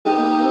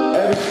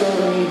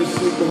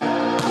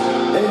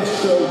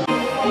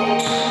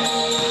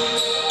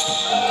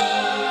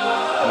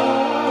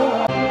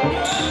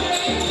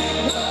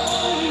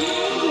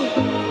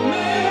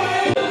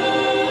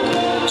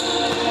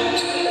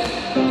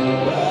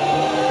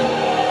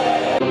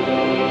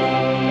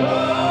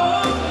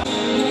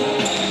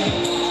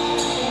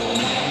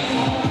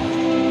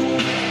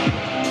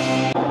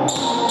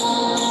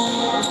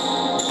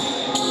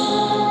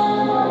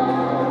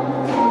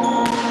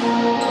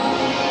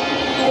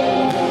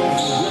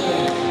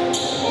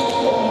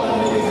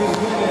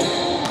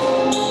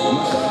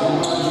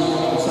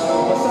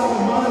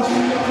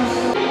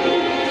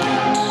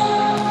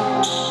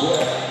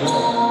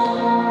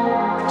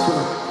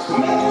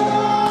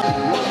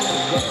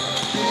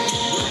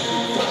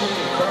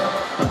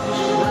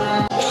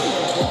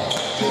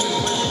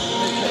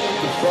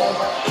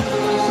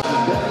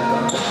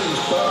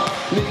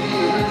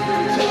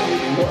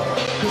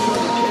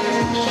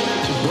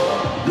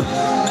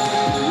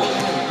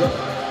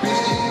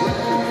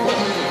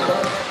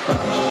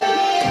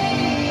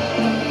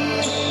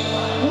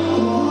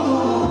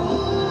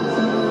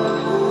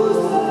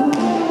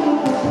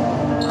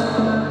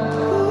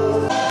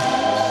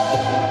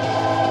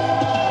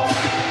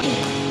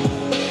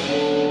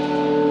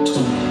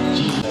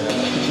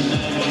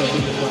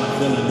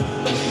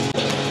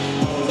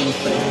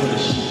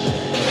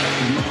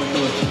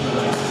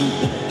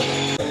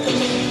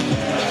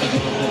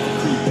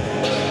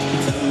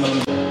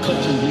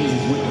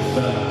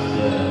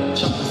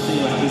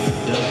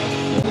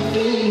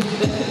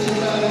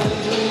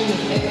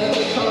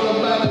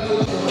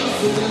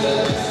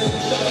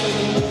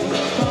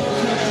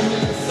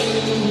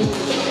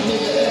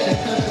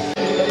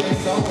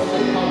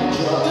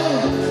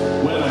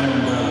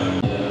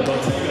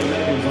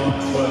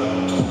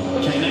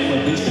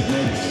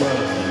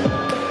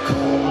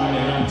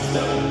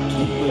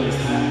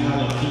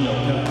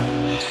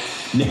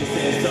Niggas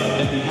say it's up,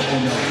 that be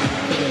happening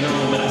though. Putting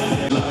on, but I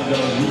said like go.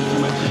 Reach for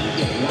my chain,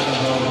 get a lot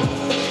of hoes.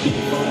 Get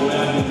the phone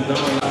where I get the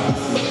dog like I got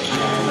too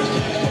much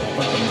cash for a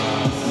fucking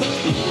mob.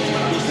 If she ain't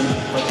my bitch, then I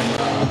fucking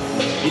rob.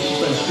 If she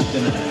for the street,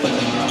 then I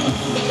fucking rob.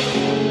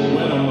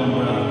 Well, I'm on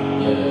brother.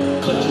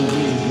 Yeah. Clutching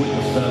Jesus with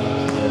the fellas.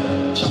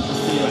 Yeah. Chop the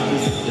steel like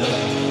this is done.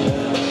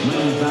 Yeah.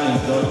 Money's dying,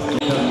 so it's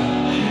the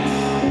cut.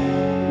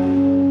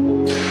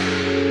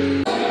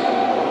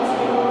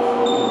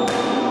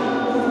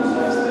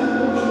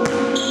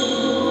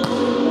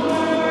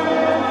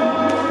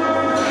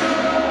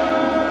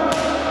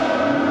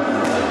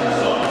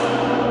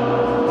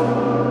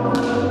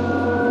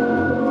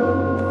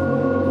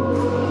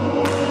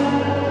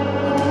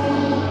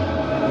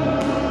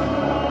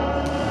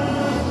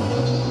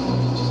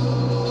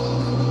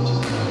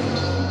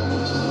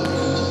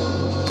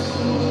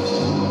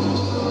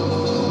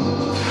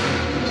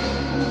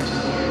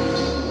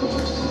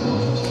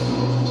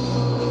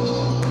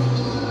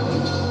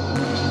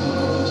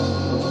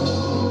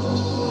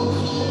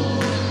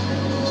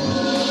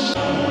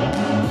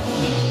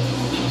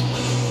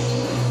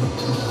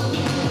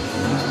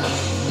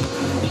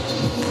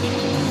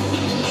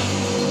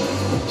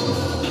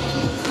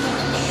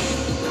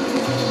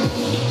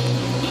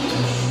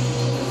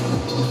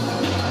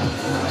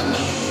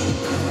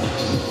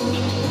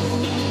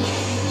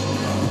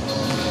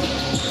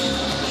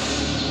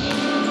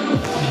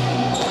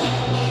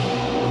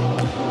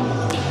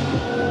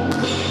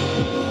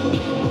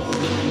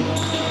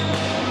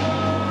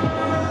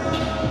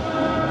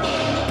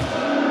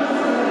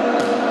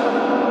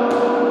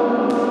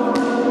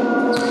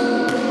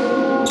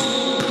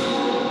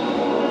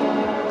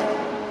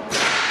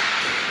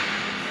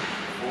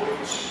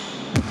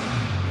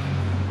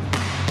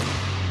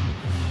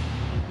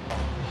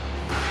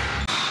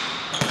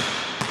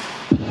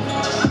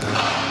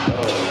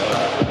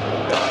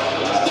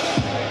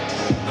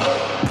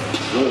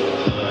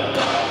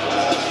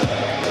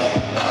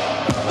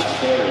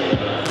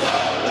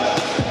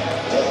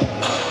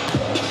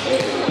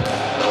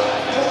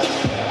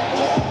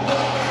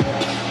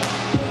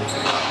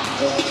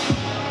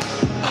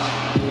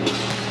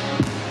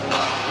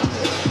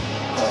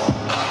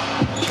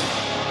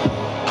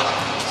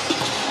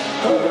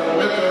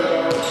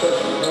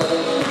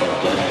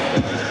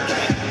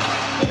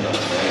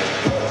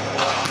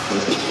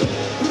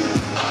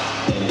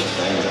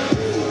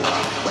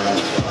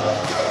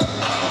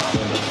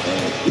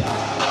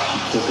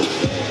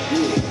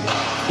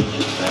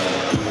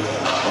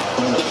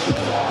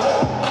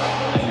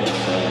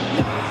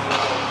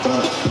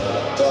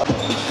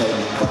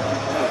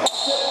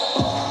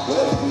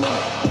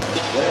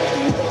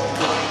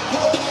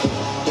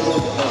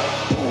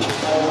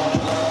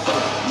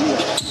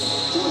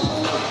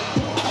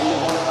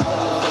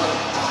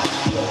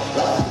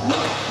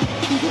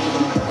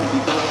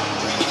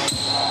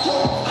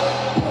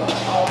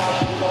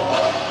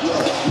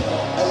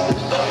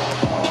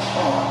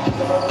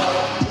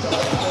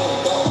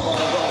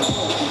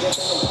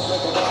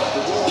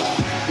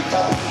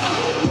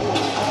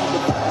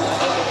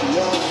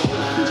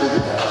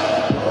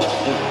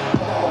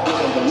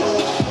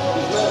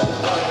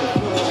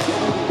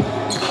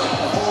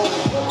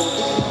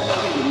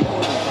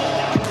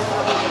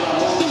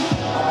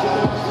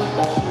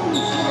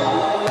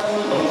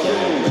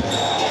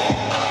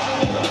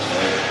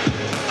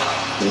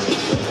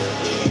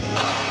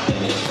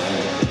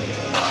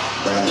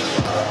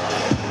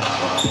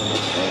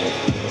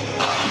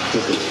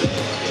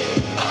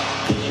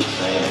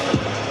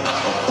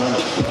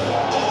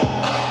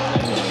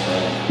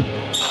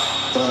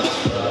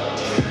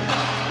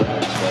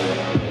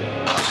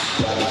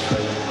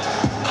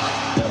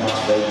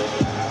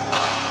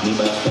 me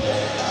my fat.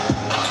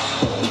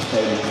 Fuck these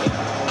payments.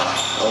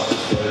 Off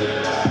the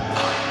dirt.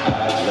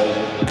 Eyes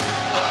lazy.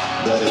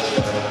 Blood is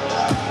funny.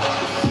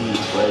 The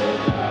seeds waiting.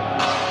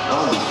 I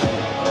don't be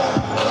paying.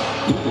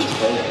 You can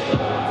take it.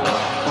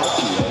 Talk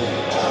to you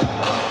later.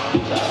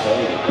 Bitch, I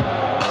hate it.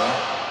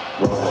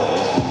 Roll the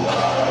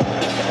SDR. And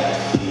I got a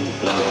seed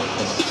glow.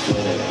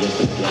 When I get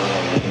the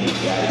game, and you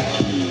got a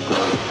key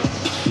glow.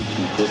 Teach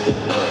you just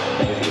enough,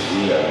 baby.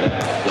 We are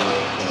not good.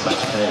 If I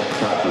can't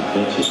talk to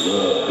bitch, you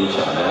love. Bitch,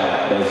 I'm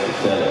not basic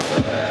selling.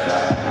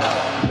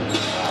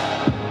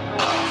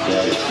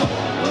 Yeah, it's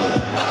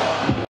fucking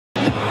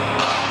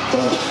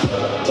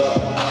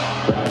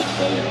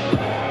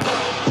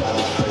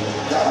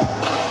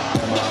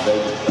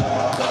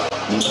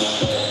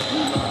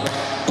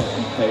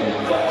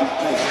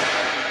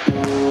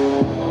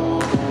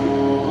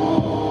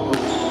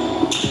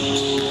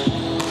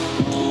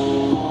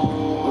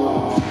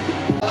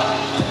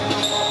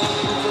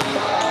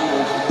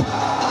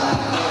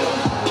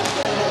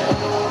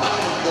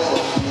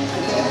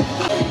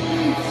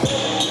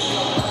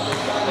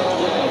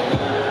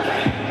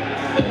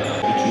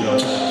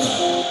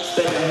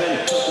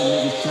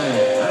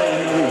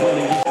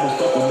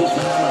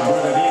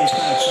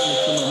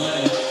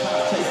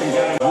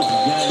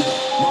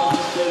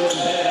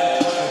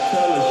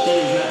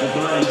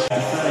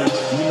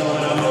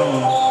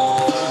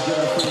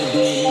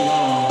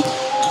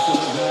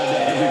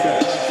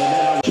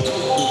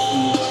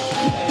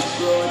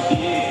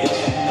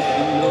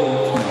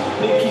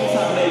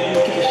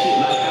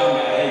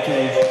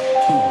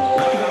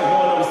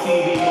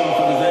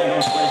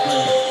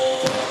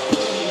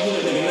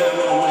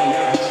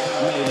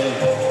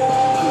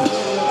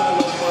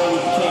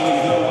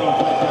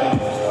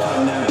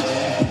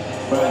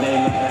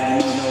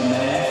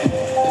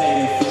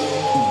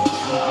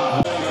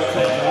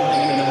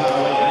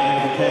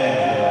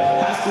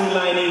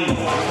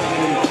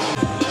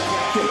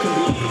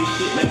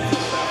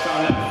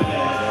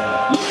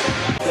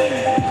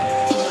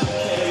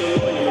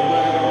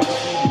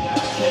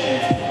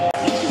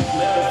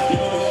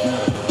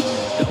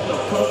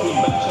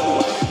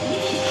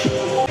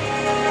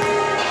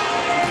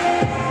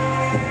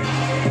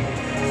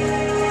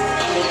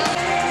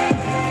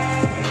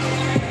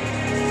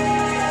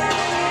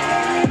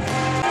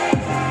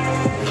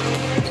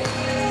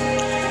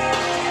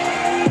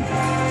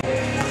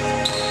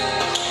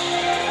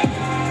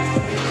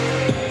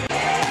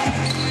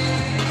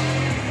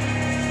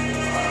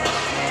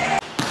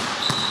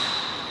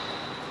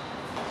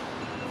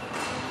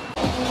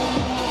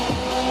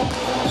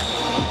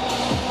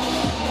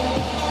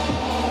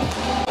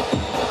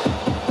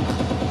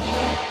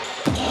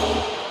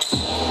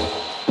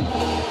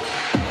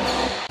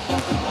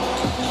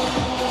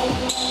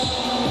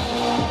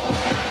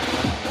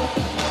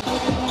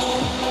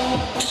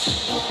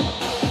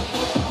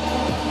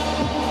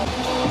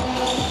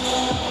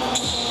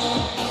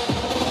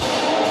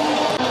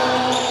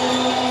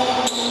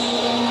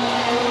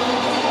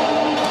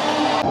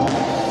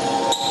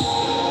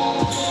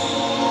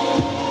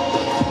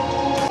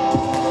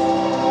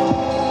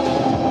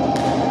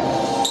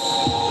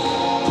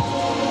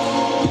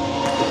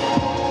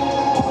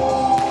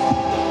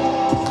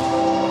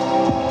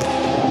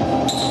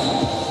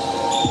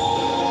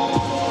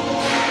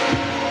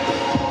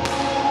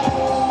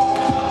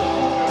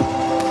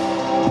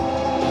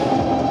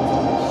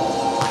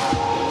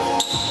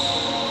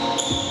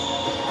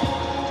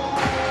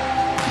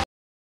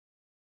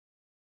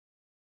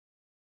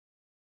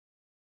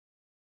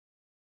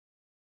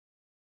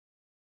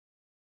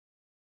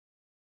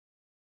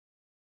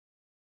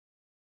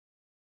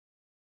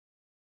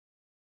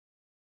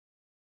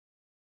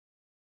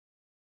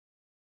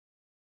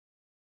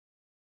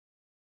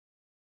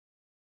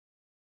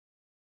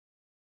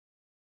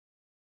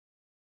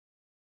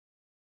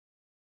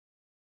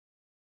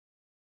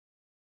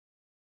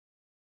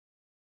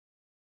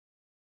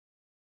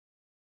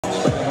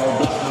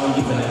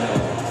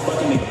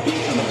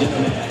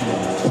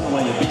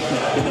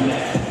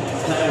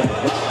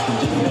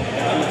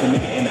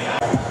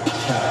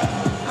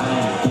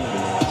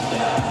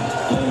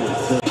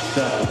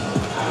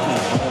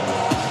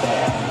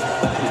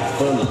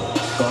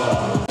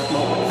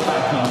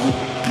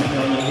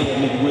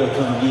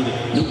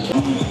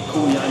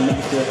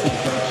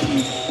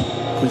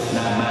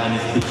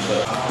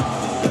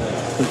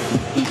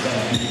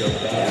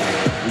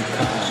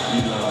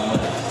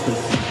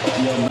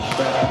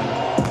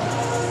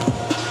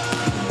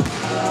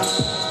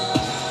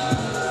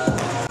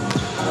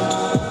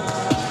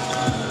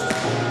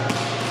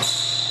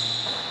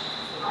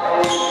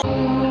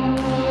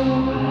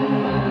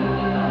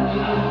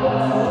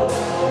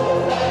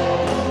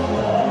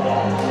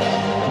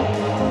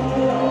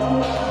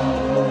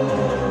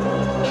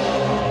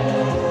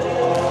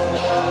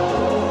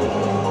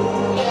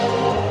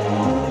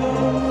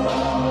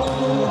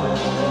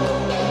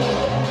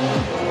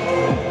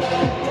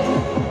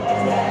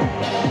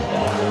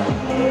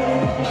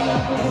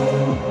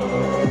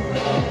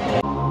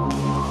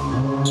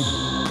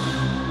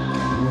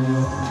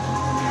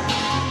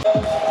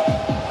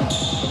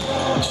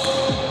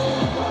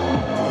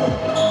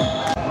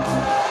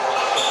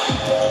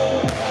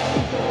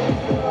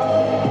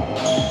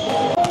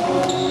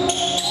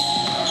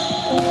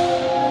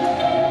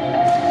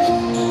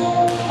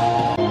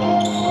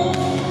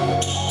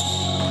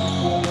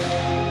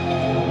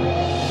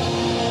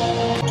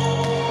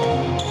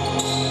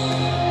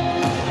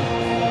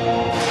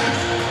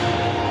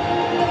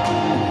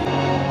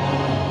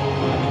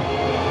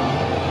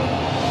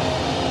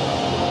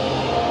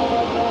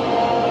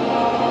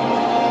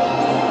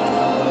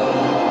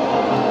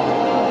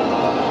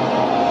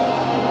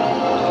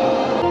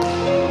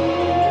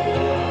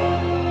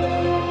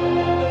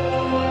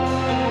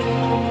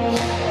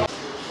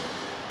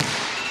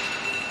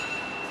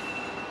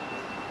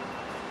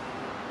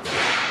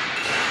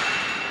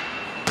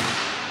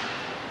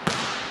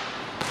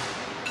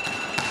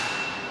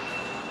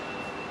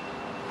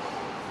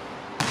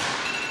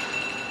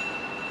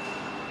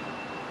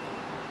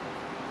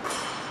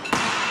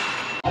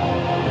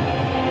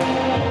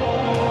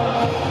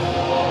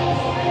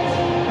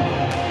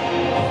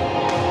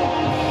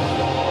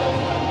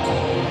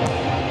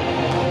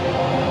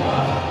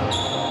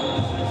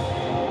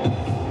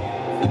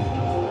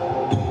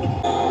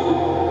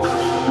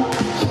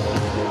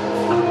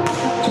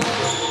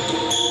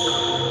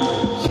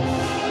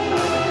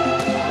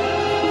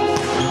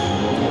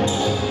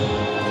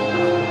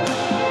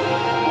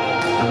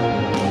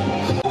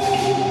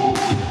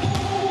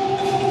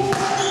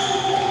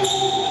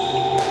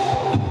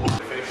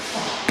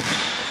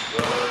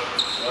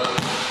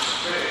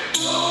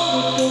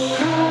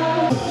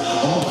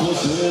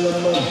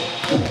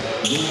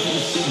Went to the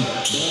city,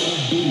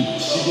 bad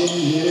bitch, she didn't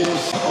hear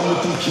this. I'm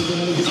with them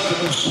killing niggas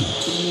coming shit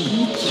to me.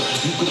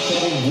 You could try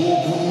to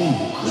walk with me,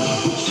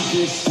 but you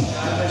can't see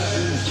how that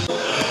shit is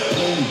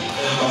pain.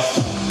 I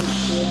see you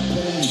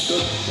champagne,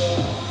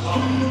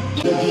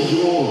 baby,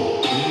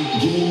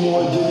 give me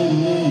more than it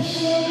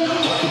needs.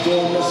 I could go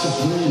on my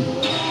supreme,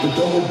 but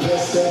don't go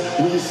past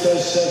that. We start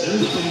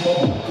shaking, looking my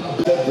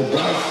book, better, but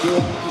I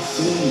still can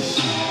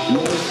see.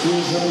 Let me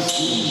squeeze, let me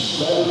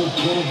squeeze. Right with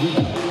the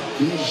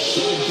we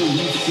shake it,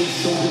 we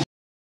fix on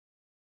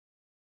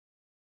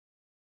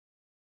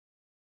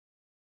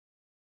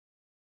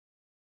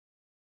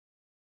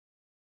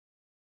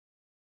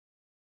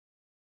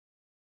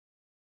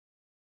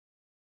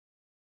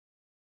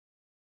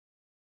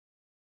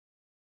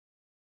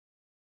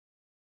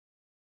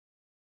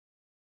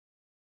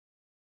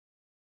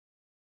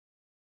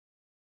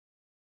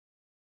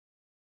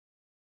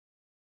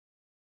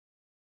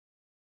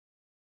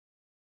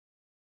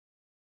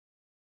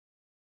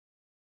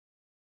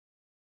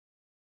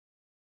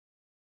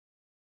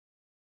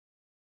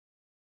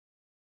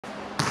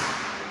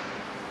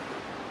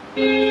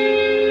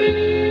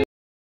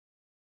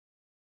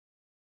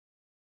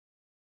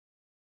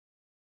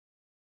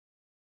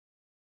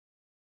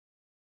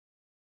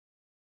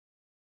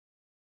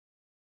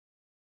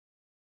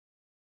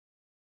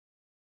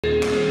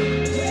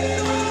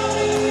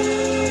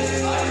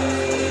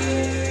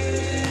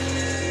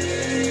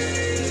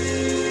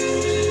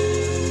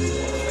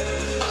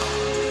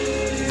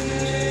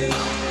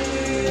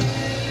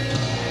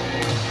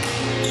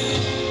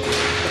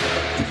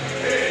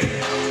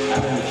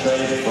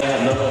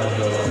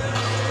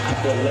I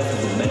feel less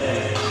of a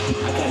man.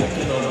 I got a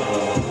kid on the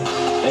road.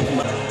 Thank you,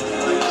 man.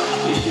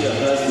 Is she a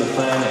hustler,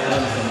 fine and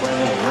honest and bring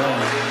it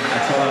around? I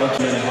told her I'm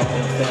trying to help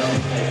them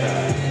family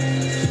paper.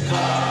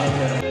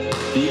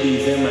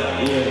 BB's in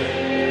my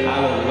ear. I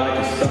look like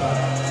a star.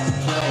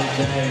 Plain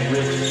Jane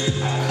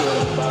Rich. I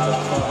could buy a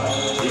car.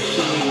 If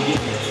she ain't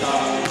getting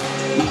caught,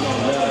 we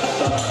gon' let her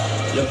stop.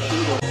 Yo, she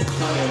was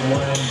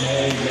 21,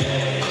 made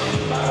man.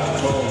 By the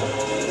boom.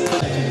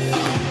 Touching the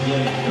city,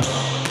 getting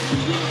gone. You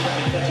really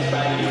trying to catch a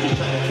body, you just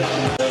trying to catch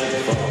a play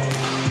before.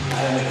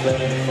 I done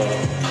played before.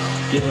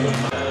 Give him a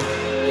mind.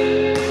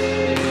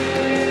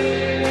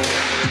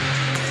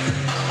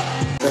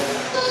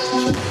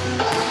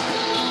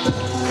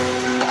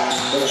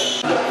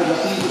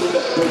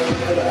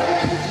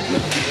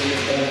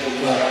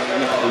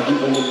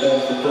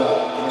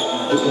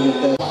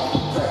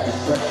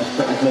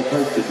 Practice, make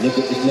perfect, nigga,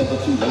 it's never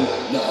too late.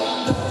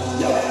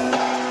 Yo,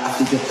 I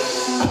see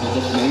this, I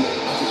just made,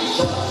 I see the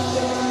show.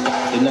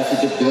 Then I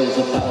see the bills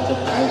about the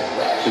bank.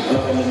 The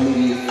block in the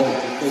media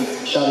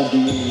fake. Shot a D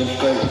in your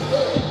face.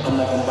 I'm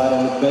not gonna bite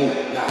on the bait.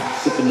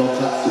 Sipping on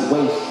toxic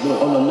waste.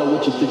 All I know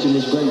what you're pitching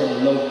is great.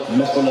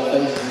 Mess on the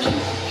face.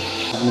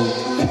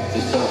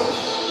 It's up.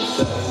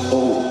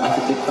 Oh, I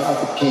took the car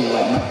for king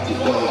like Mike did.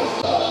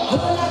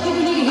 Hold on, I think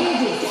we need to hear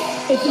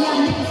this. If you're not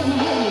niggas from the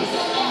headless.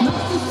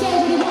 Monster say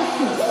what he wants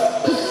to.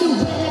 Push too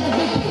wet like a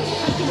big bitch.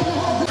 I think I'm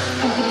all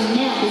I'm getting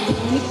now. They do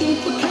anything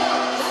for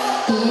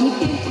clout. Do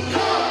anything for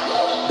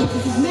clout.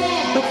 Bitches is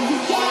mad, bitches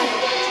is sad.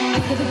 I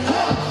give a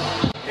clout.